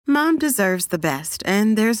Mom deserves the best,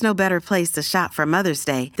 and there's no better place to shop for Mother's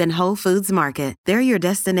Day than Whole Foods Market. They're your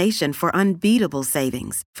destination for unbeatable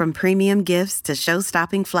savings, from premium gifts to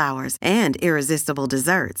show-stopping flowers and irresistible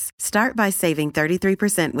desserts. Start by saving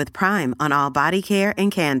 33% with Prime on all body care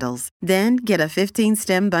and candles. Then get a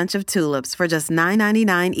 15-stem bunch of tulips for just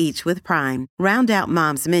 $9.99 each with Prime. Round out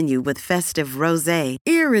Mom's menu with festive rosé,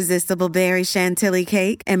 irresistible berry chantilly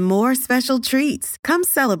cake, and more special treats. Come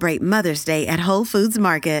celebrate Mother's Day at Whole Foods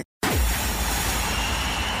Market.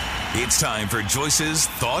 It's time for Joyce's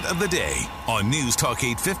Thought of the Day on News Talk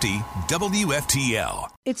 850 WFTL.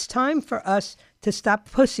 It's time for us to stop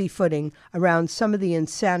pussyfooting around some of the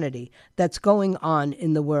insanity that's going on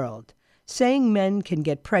in the world. Saying men can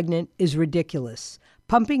get pregnant is ridiculous.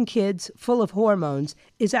 Pumping kids full of hormones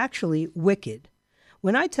is actually wicked.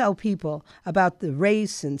 When I tell people about the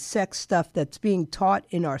race and sex stuff that's being taught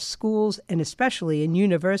in our schools and especially in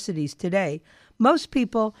universities today, most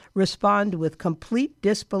people respond with complete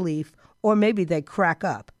disbelief, or maybe they crack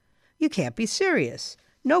up. You can't be serious.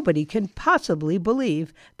 Nobody can possibly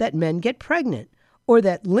believe that men get pregnant or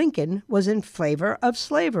that Lincoln was in favor of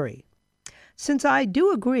slavery. Since I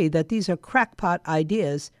do agree that these are crackpot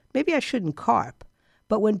ideas, maybe I shouldn't carp.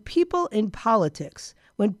 But when people in politics,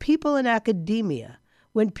 when people in academia,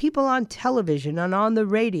 when people on television and on the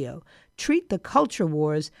radio treat the culture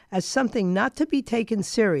wars as something not to be taken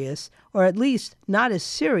serious, or at least not as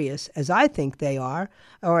serious as I think they are,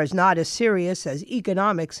 or as not as serious as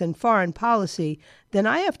economics and foreign policy, then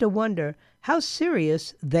I have to wonder how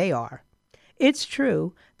serious they are. It's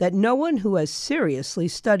true that no one who has seriously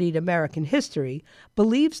studied American history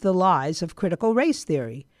believes the lies of critical race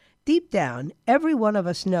theory. Deep down, every one of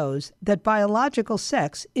us knows that biological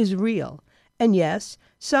sex is real. And yes,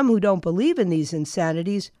 some who don't believe in these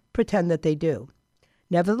insanities pretend that they do.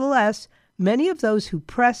 Nevertheless, many of those who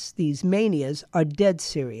press these manias are dead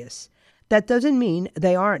serious. That doesn't mean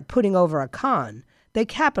they aren't putting over a con. They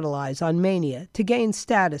capitalize on mania to gain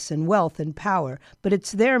status and wealth and power, but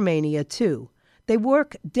it's their mania too. They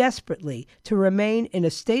work desperately to remain in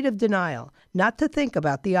a state of denial, not to think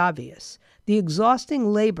about the obvious. The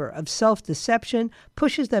exhausting labor of self-deception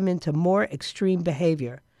pushes them into more extreme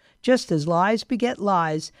behavior. Just as lies beget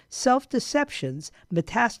lies, self-deceptions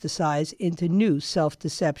metastasize into new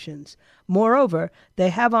self-deceptions. Moreover, they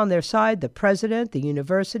have on their side the president, the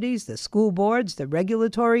universities, the school boards, the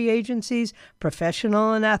regulatory agencies,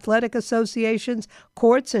 professional and athletic associations,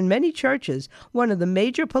 courts, and many churches, one of the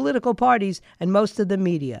major political parties, and most of the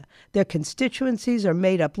media. Their constituencies are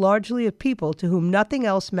made up largely of people to whom nothing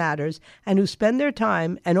else matters and who spend their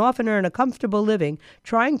time and often earn a comfortable living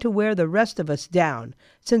trying to wear the rest of us down.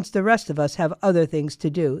 Since the rest of us have other things to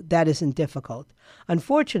do, that isn't difficult.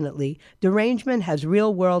 Unfortunately, derangement has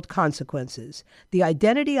real-world consequences. The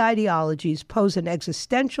identity ideologies pose an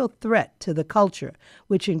existential threat to the culture,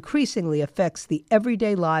 which increasingly affects the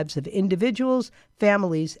everyday lives of individuals,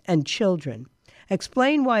 families, and children.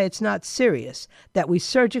 Explain why it's not serious that we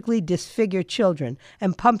surgically disfigure children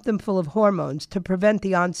and pump them full of hormones to prevent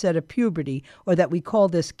the onset of puberty, or that we call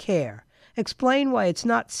this care. Explain why it's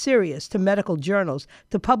not serious to medical journals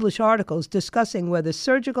to publish articles discussing whether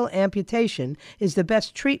surgical amputation is the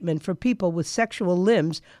best treatment for people with sexual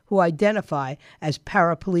limbs who identify as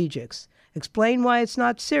paraplegics. Explain why it's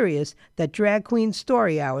not serious that drag queen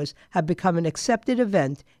story hours have become an accepted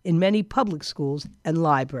event in many public schools and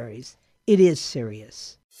libraries. It is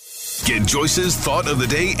serious. Get Joyce's Thought of the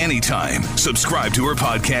Day anytime. Subscribe to her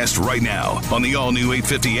podcast right now on the all-new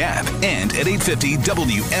 850 app and at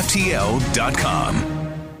 850WFTL.com.